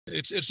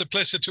It's a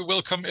pleasure to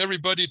welcome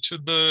everybody to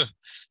the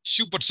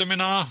Schubert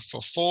seminar for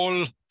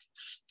fall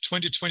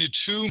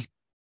 2022.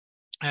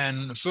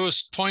 And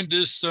first point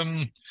is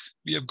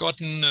we have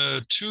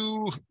gotten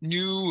two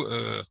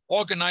new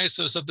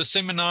organizers of the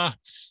seminar,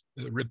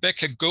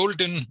 Rebecca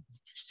Golden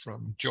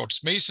from George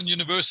Mason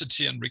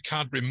University and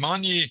Ricard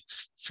Rimani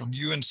from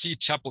UNC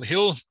Chapel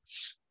Hill.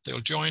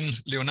 They'll join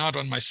Leonardo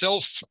and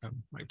myself,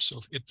 right?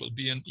 So it will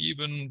be an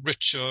even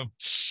richer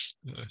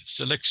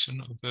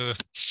selection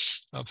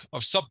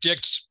of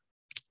subjects.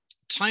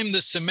 Time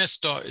this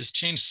semester is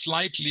changed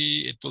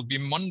slightly. It will be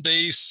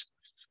Mondays,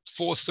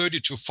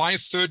 4:30 to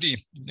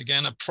 5:30, and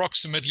again,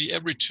 approximately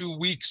every 2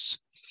 weeks.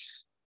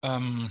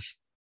 And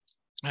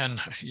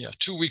yeah,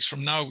 2 weeks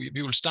from now, we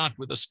will start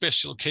with a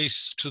special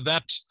case to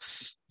that.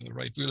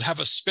 Right, we'll have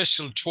a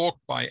special talk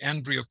by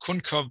Andrea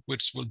Kunkov,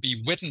 which will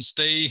be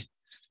Wednesday,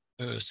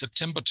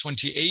 September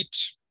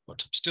 28,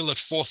 but still at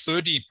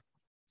 4:30.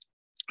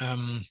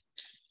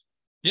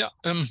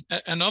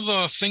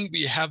 Another thing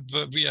we have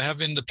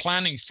in the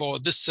planning for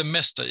this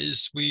semester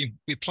is we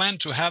plan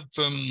to have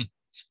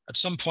at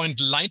some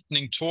point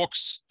lightning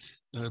talks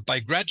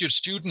by graduate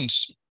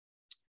students.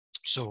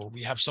 So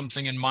we have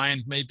something in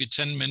mind, maybe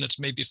 10 minutes,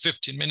 maybe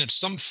 15 minutes,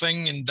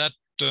 something in that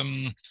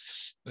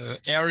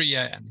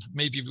area, and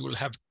maybe we will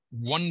have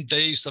 1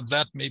 day of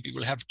that, maybe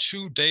we'll have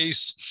 2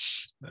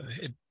 days.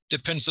 It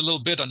depends a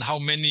little bit on how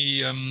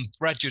many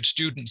graduate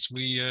students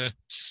we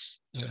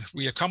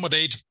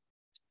accommodate.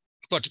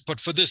 But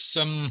for this,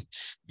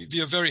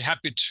 we are very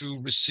happy to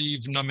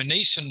receive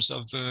nominations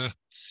of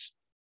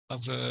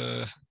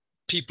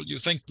people you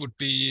think would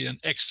be an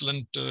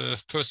excellent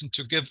person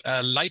to give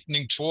a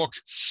lightning talk.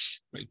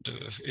 Right?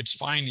 It's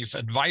fine if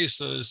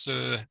advisors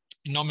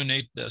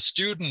nominate their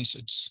students.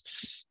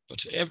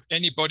 But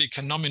anybody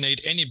can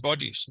nominate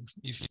anybody. So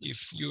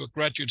if you're a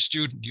graduate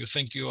student, you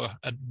think your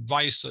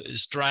advisor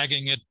is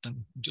dragging it,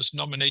 then just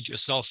nominate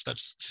yourself.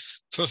 That's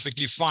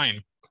perfectly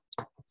fine.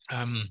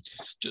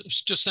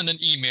 Just send an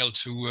email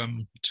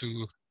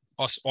to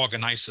us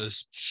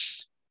organizers.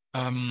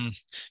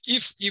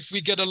 If we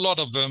get a lot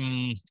of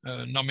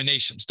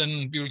nominations,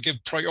 then we will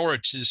give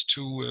priorities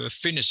to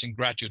finishing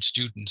graduate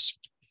students,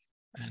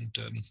 and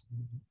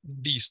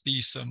these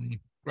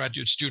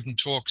graduate student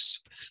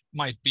talks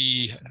might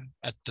be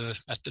at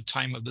the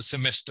time of the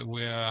semester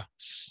where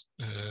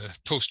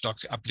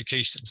postdoc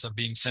applications are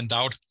being sent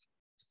out.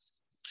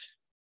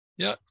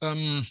 Yeah,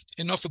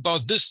 enough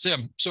about this.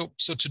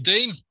 So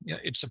today,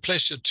 it's a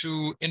pleasure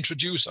to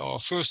introduce our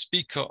first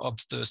speaker of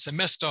the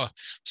semester,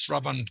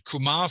 Shrawan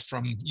Kumar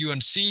from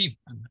UNC,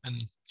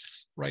 and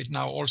right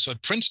now also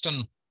at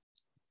Princeton.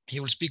 He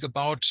will speak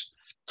about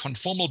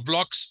conformal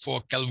blocks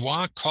for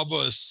Galois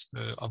covers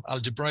of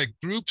algebraic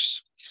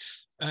groups.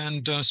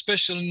 And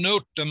special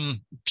note,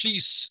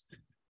 please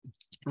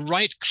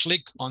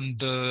right-click on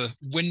the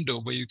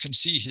window where you can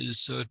see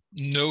his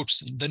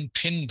notes, and then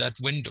pin that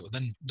window.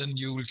 Then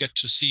you will get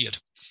to see it.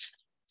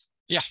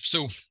 Yeah,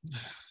 so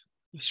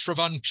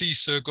Shrawan,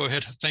 please go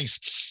ahead.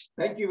 Thanks.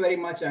 Thank you very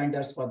much,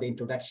 Anders, for the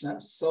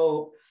introduction.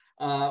 So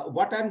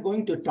what I'm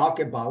going to talk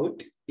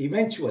about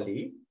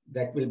eventually,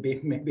 that will be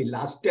maybe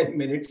last 10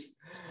 minutes,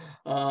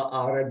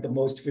 or at the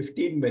most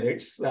 15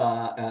 minutes,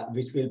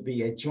 which will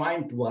be a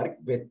joint work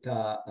with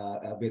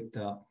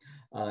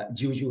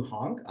Jiuzu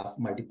Hong of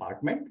my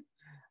department.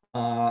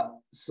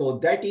 So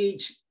that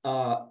is,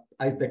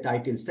 as the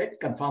title said,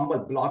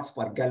 conformal blocks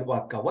for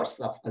Galois covers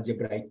of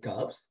algebraic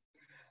curves.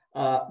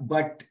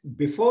 But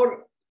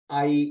before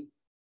I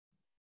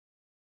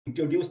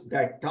introduce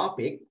that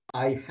topic,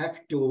 I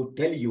have to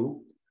tell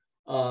you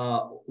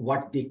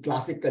what the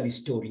classical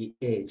story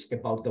is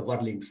about the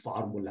Verlinde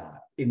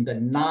formula in the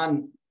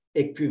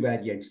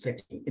non-equivariant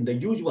setting, in the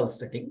usual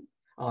setting,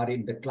 or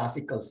in the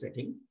classical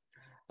setting.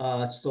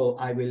 So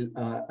I will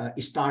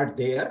start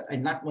there,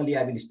 and not only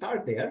I will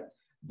start there,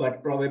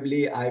 but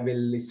probably I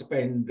will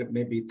spend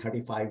maybe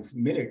 35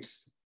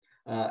 minutes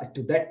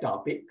to that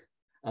topic.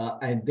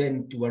 And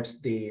then towards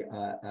the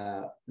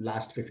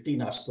last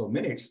 15 or so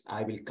minutes,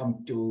 I will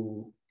come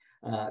to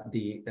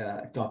the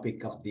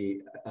topic of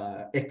the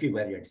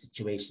equivariant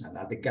situation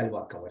or the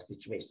Galois cover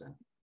situation.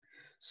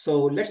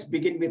 So let's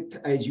begin with,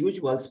 as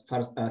usual,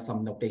 for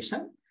some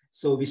notation.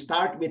 So we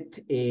start with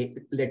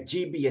let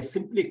G be a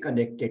simply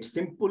connected,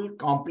 simple,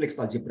 complex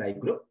algebraic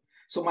group.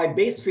 So my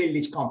base field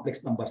is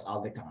complex numbers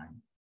all the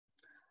time.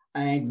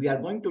 And we are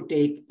going to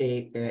take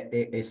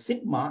a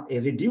sigma, a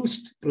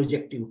reduced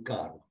projective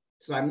curve.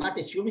 So I'm not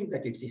assuming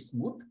that it's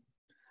smooth,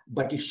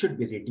 but it should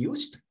be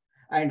reduced.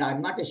 And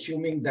I'm not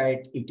assuming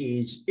that it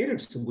is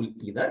irreducible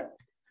either,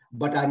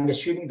 but I'm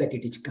assuming that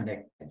it is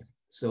connected.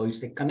 So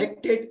it's a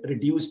connected,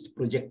 reduced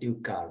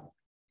projective curve.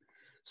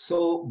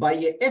 So by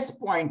a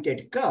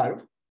S-pointed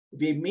curve,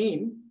 we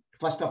mean,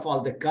 first of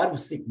all, the curve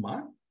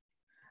sigma,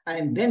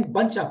 and then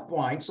bunch of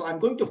points. So I'm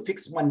going to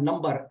fix one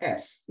number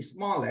S,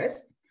 small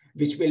s,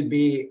 which will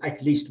be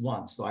at least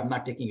 1. So I'm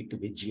not taking it to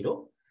be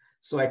 0.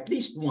 So at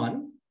least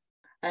 1.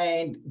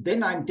 And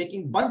then I'm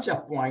taking bunch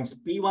of points,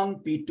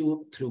 P1,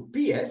 P2 through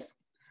PS.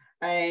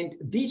 And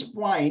these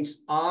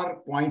points are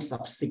points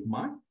of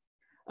sigma,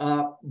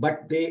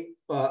 but they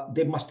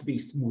must be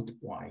smooth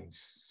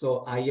points.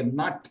 So I am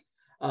not,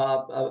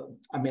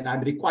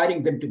 I'm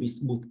requiring them to be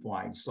smooth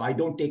points. So I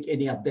don't take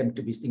any of them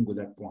to be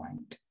singular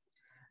point.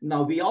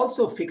 Now we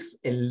also fix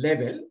a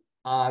level,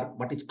 or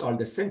what is called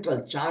the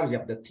central charge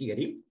of the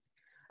theory.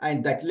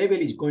 And that level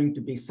is going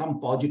to be some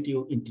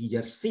positive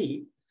integer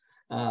c,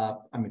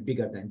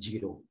 bigger than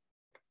 0.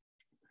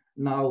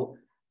 Now,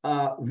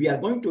 we are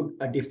going to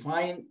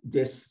define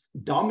this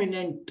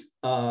dominant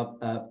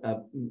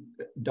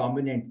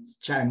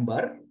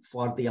chamber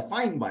for the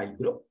affine Weil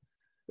group,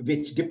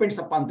 which depends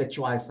upon the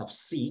choice of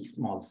C,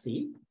 small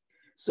c.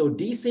 So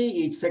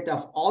DC is set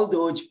of all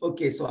those.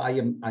 Okay, so I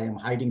am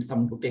hiding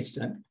some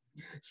notation.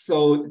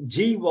 So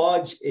G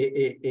was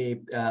a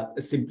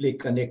simply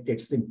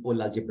connected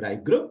simple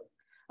algebraic group.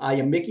 I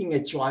am making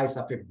a choice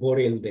of a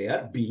Borel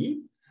there,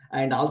 B,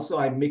 and also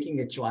I'm making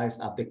a choice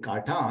of the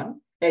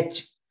Cartan,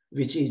 H,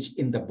 which is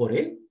in the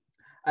Borel.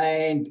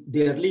 And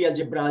the early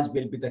algebras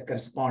will be the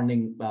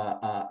corresponding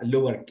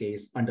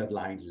lowercase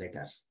underlined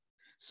letters.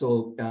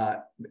 So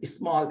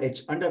small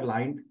h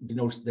underlined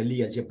denotes the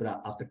Lie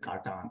algebra of the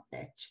Cartan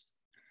H.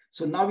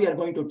 So now we are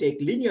going to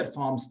take linear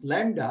forms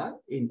lambda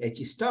in H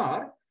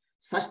star,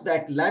 such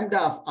that lambda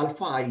of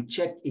alpha I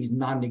check is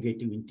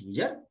non-negative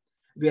integer,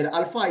 where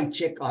alpha I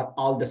check are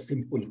all the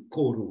simple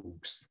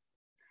co-roots.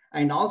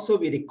 And also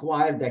we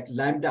require that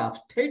lambda of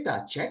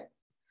theta check.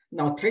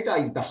 Now theta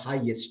is the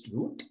highest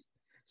root.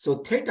 So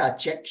theta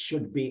check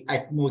should be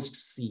at most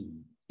C,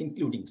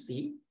 including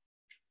C.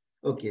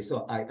 Okay,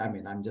 so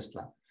I'm just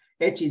like,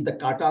 H is the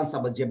Cartan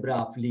subalgebra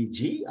of Lie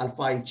G,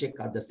 alpha I check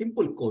are the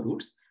simple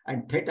co-roots,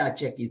 and theta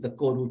check is the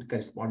co-root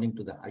corresponding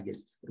to the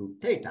highest root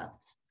theta.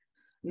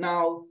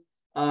 Now,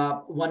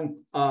 one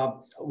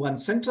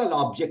central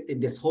object in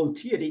this whole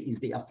theory is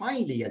the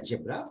affine Lie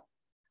algebra.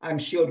 I'm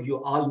sure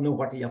you all know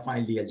what the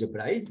affine Lie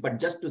algebra is, but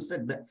just to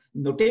set the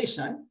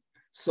notation,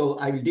 so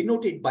I will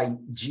denote it by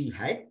G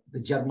hat, the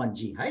German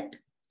G hat,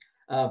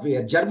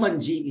 where German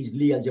G is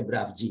Lie algebra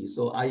of G.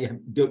 So I have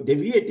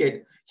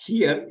deviated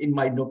here in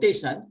my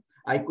notation.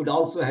 I could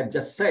also have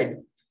just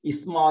said a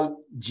small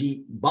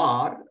g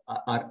bar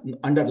or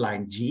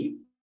underlined G,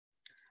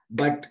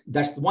 but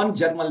that's one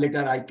German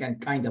letter I can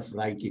kind of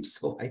write it.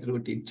 So I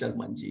wrote it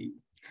German G.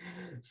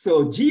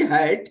 So G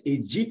hat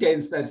is G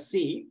tensor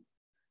C,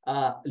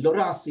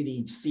 Laurent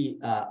series C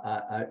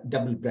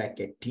double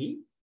bracket T,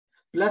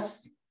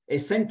 plus a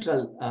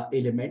central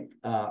element,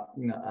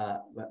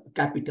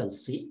 capital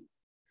C.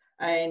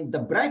 And the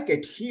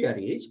bracket here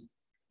is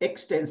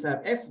X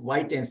tensor F,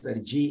 Y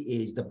tensor G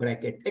is the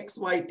bracket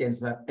XY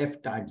tensor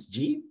F times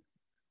G,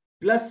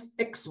 plus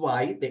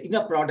XY, the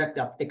inner product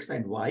of X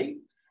and Y.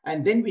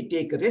 And then we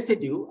take a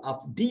residue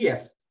of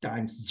df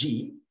times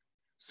G.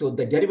 So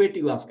the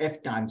derivative of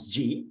F times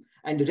G,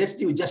 and the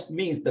residue just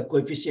means the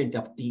coefficient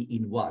of T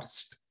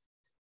inverse.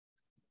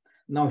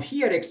 Now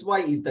here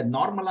XY is the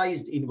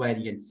normalized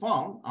invariant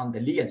form on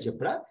the Lie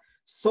algebra,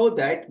 so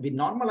that we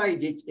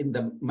normalize it in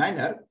the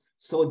manner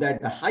so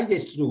that the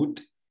highest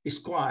root is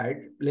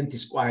squared, length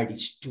squared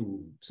is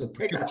 2. So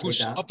theta, you push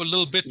theta up a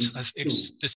little bit. It's